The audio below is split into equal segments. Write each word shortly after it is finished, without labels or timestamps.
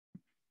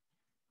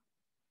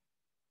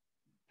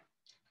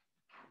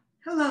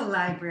Hello,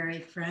 library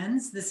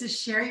friends. This is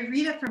Sherry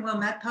Rita from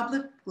Wilmette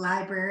Public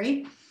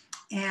Library,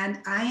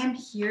 and I am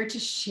here to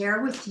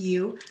share with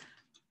you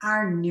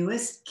our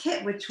newest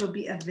kit, which will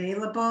be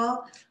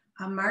available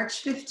on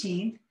March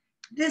 15th.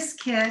 This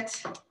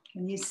kit,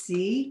 can you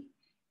see,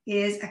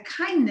 is a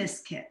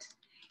kindness kit.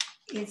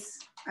 It's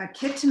a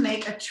kit to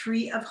make a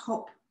tree of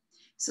hope.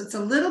 So it's a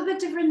little bit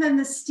different than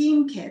the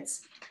STEAM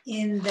kits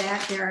in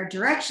that there are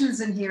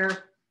directions in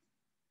here,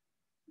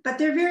 but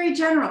they're very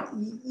general.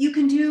 You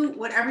can do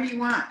whatever you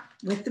want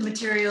with the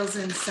materials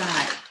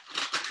inside.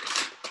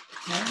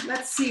 Okay,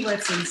 let's see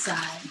what's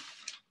inside.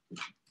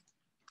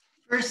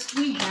 First,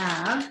 we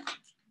have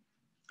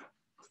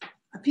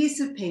a piece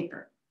of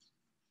paper.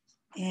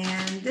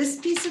 And this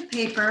piece of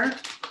paper,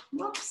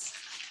 whoops,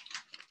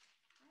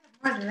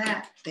 more than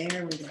that,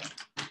 there we go.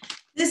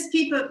 This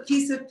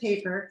piece of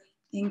paper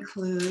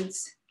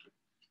includes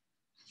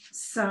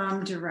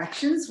some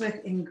directions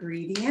with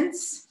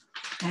ingredients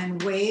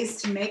and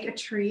ways to make a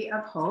tree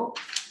of hope.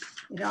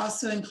 It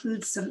also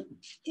includes some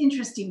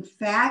interesting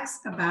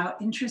facts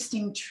about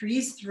interesting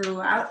trees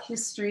throughout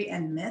history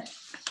and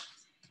myth.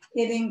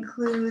 It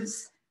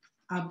includes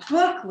a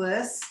book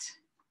list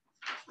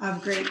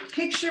of great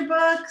picture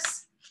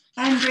books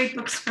and great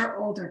books for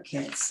older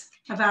kids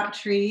about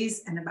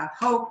trees and about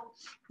hope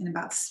and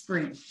about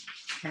spring,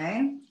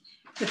 okay?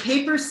 The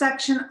paper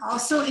section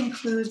also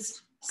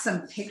includes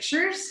some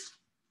pictures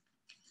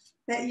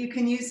that you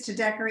can use to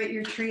decorate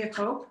your tree of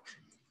hope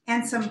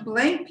and some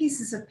blank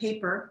pieces of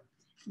paper.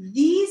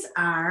 These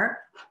are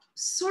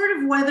sort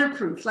of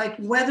weatherproof, like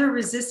weather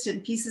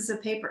resistant pieces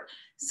of paper.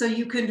 So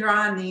you can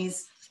draw on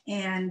these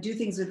and do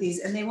things with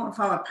these and they won't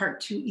fall apart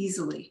too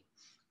easily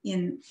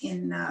in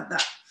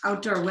the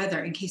outdoor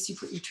weather in case you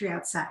put your tree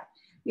outside.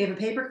 We have a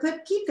paper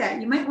clip, keep that,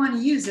 you might want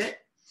to use it.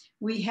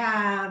 We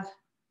have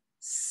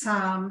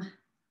some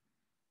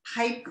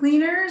pipe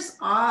cleaners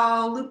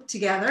all looped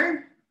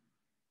together.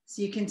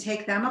 So you can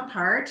take them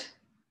apart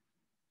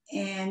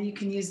and you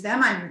can use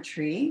them on your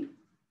tree.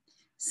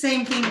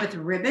 Same thing with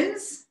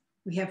ribbons.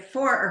 We have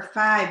 4 or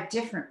 5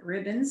 different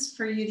ribbons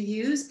for you to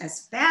use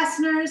as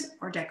fasteners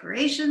or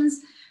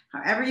decorations,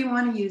 however you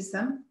want to use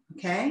them,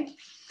 okay?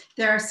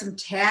 There are some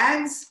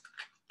tags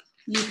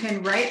you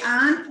can write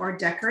on or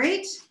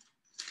decorate.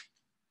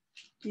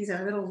 These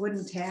are little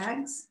wooden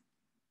tags.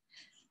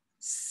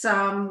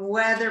 Some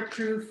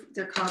weatherproof,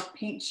 they're called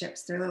paint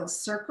chips. They're little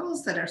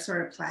circles that are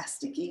sort of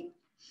plasticky.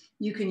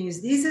 You can use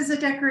these as a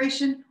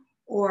decoration,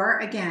 or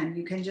again,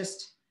 you can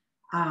just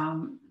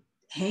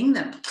hang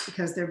them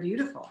because they're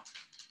beautiful.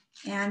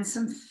 And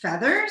some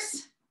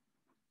feathers,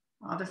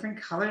 all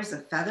different colors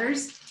of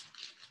feathers,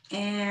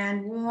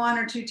 and 1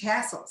 or 2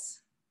 tassels,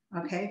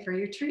 okay, for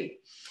your tree.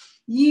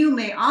 You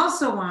may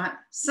also want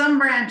some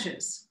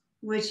branches,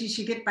 which you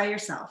should get by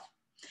yourself.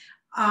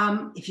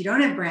 If you don't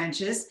have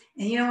branches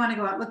and you don't want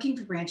to go out looking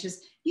for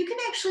branches, you can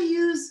actually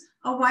use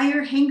a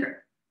wire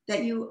hanger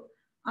that you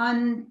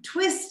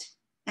untwist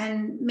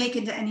and make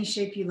into any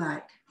shape you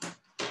like.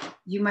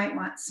 You might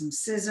want some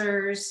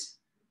scissors,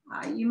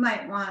 you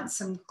might want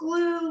some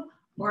glue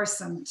or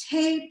some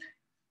tape,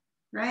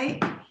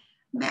 right?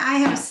 I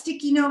have a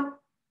sticky note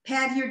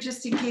pad here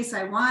just in case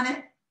I want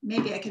it.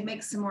 Maybe I could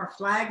make some more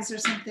flags or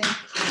something,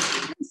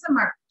 and some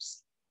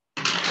markers.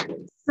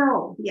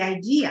 So the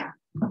idea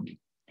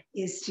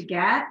is to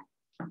get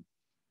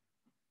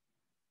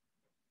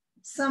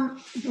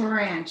some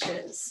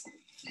branches.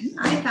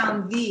 I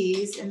found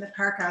these in the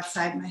park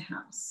outside my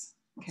house,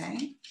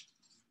 okay?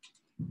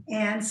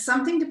 And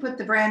something to put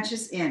the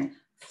branches in.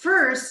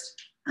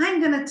 First,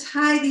 I'm gonna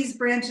tie these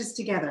branches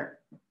together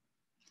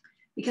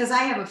because I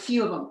have a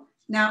few of them.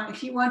 Now,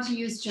 if you want to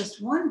use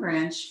just one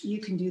branch, you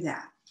can do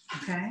that,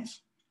 okay?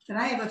 But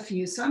I have a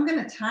few, so I'm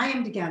gonna tie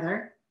them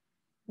together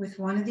with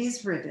one of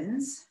these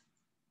ribbons.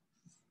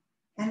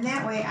 And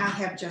that way I'll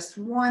have just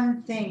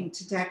one thing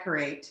to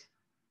decorate,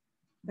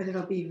 but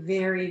it'll be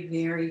very,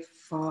 very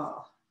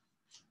full.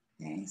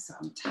 Okay, so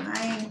I'm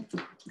tying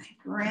my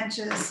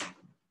branches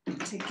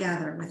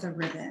together with a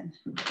ribbon.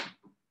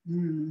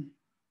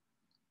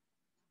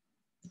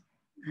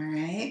 All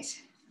right.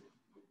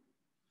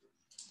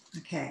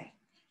 Okay.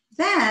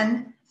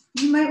 Then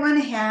you might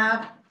want to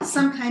have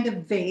some kind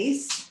of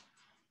vase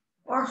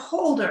or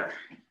holder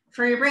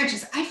for your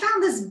branches. I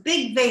found this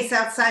big vase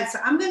outside, so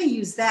I'm going to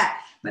use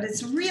that, but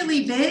it's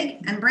really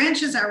big and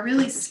branches are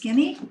really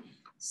skinny.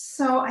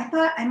 So I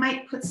thought I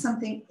might put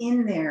something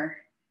in there.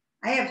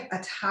 I have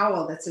a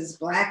towel that's as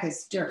black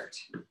as dirt.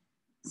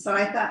 So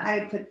I thought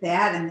I'd put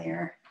that in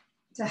there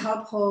to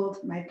help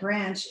hold my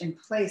branch in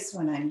place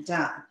when I'm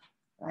done,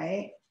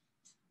 right?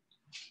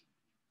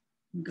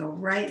 Go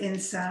right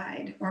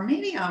inside, or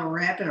maybe I'll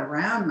wrap it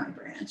around my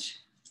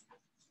branch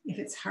if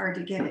it's hard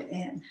to get it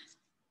in.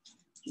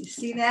 You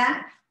see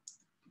that?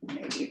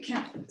 Maybe you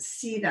can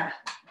see the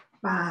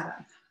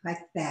bottom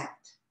like that,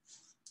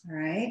 all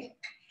right?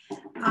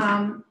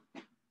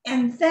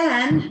 And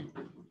then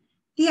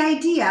the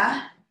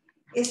idea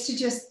is to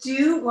just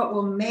do what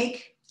will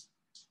make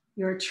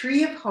your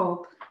tree of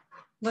hope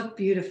look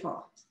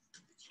beautiful.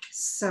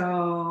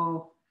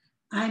 So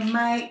I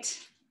might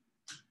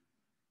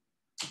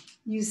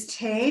use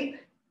tape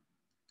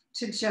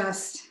to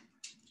just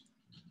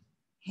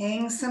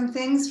hang some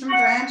things from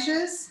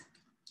branches,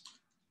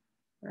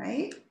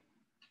 right?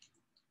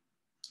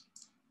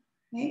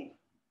 Right?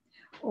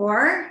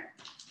 Or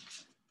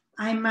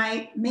I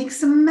might make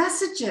some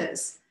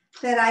messages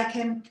that I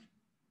can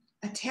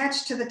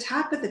attach to the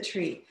top of the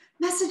tree.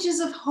 Messages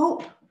of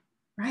hope,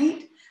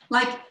 right?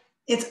 Like,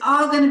 it's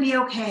all gonna be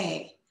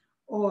okay,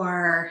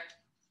 or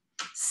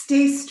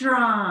stay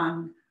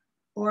strong,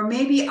 or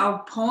maybe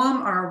a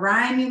poem or a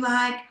rhyme you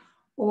like,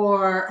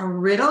 or a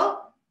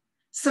riddle.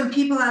 Some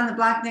people on the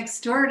block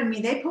next door to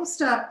me, they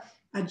post a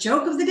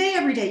joke of the day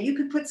every day. You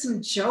could put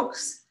some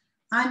jokes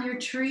on your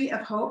tree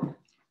of hope,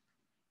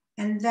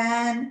 and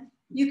then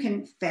you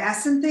can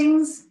fasten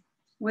things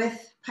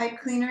with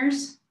pipe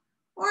cleaners,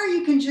 or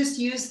you can just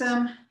use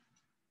them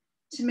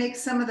to make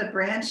some of the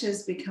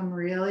branches become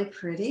really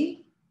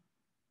pretty,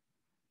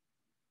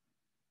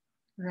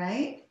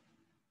 right?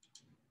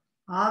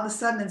 All of a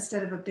sudden,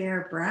 instead of a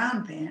bare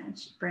brown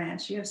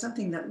branch, you have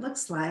something that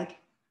looks like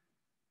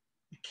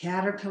a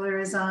caterpillar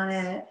is on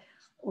it,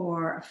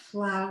 or a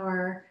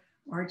flower,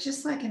 or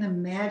just like an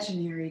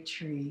imaginary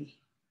tree,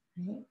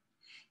 right?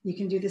 You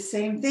can do the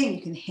same thing.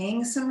 You can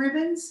hang some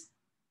ribbons,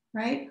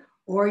 right?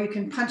 Or you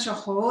can punch a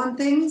hole in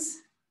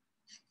things,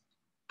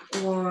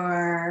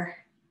 or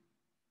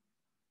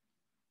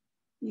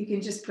you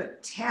can just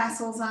put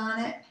tassels on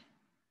it,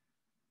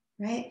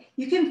 right?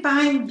 You can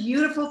find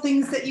beautiful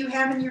things that you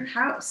have in your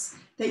house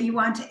that you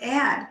want to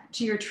add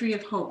to your tree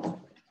of hope.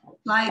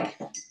 Like,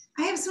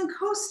 I have some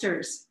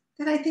coasters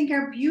that I think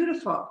are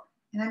beautiful,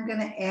 and I'm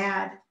gonna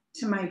add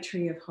to my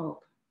tree of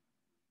hope.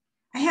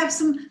 I have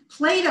some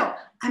Play-Doh.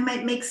 I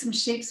might make some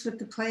shapes with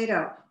the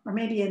Play-Doh, or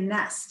maybe a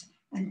nest,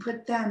 and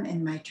put them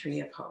in my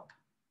tree of hope.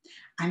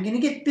 I'm gonna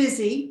get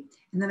busy,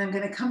 and then I'm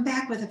gonna come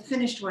back with a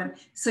finished one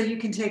so you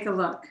can take a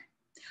look.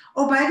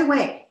 Oh, by the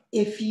way,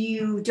 if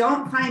you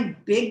don't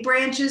find big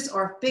branches,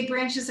 or if big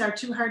branches are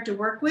too hard to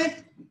work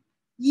with,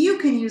 you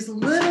can use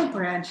little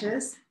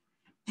branches,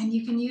 and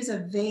you can use a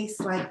vase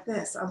like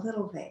this, a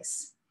little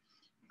vase.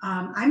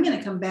 I'm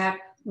gonna come back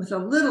with a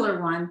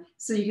littler one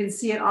so you can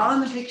see it all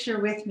in the picture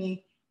with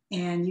me,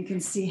 and you can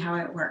see how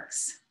it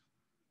works.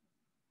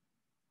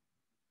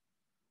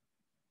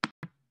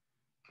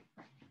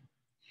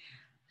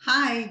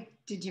 Hi,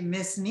 did you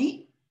miss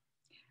me?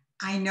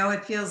 I know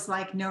it feels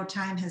like no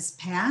time has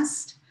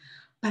passed,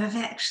 but I've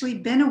actually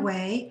been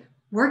away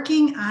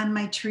working on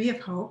my tree of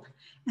hope,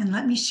 and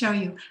let me show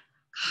you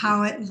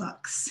how it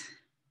looks.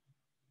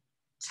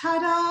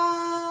 Ta-da!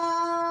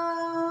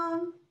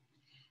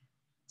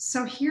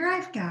 So here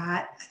I've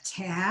got a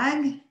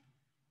tag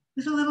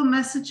with a little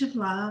message of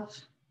love,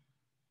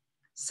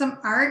 some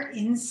art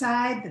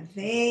inside the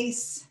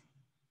vase,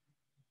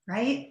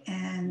 right?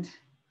 And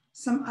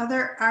some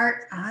other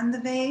art on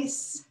the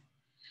vase.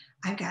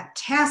 I've got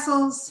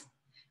tassels.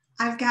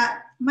 I've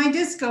got my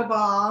disco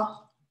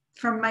ball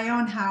from my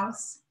own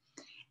house.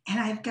 And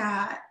I've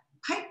got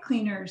pipe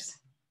cleaners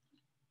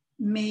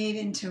made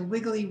into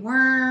wiggly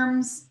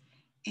worms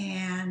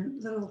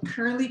and little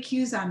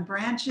curlicues on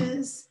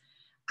branches.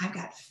 I've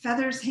got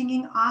feathers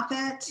hanging off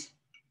it,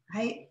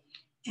 right?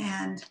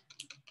 And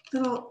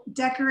little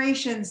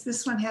decorations.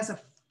 This one has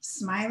a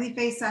smiley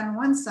face on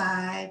one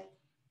side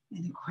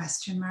and a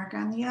question mark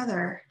on the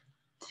other.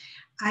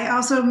 I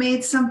also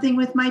made something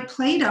with my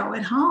Play-Doh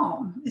at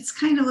home. It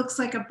kind of looks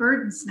like a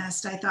bird's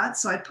nest, I thought,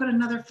 so I put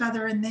another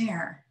feather in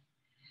there.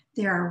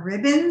 There are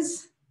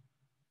ribbons,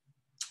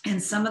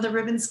 and some of the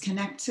ribbons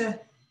connect to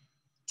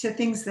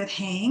things that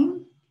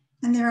hang,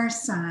 and there are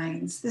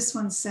signs. This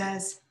one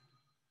says,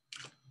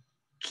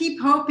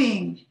 keep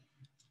hoping,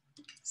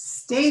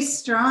 stay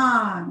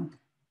strong.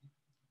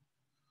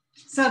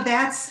 So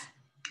that's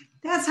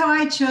how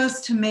I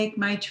chose to make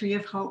my tree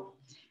of hope.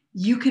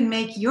 You can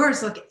make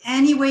yours look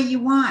any way you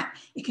want.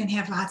 It can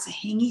have lots of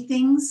hangy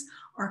things,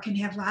 or it can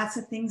have lots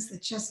of things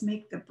that just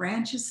make the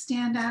branches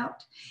stand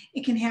out.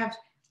 It can have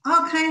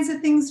all kinds of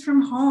things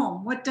from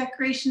home. What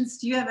decorations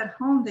do you have at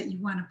home that you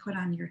want to put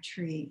on your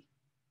tree?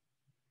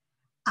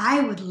 I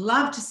would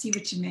love to see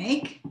what you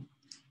make.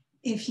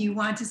 If you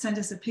want to send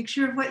us a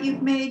picture of what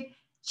you've made,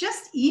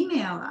 just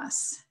email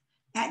us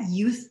at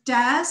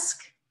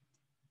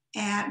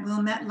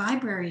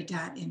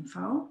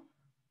youthdesk@wilmettelibrary.info.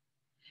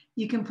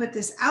 You can put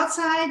this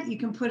outside, you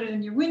can put it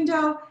in your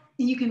window,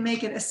 and you can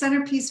make it a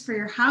centerpiece for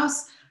your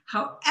house,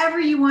 however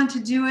you want to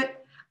do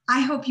it.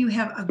 I hope you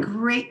have a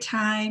great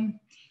time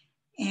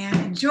and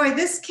enjoy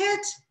this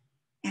kit,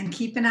 and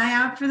keep an eye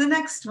out for the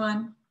next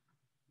one.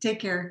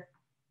 Take care.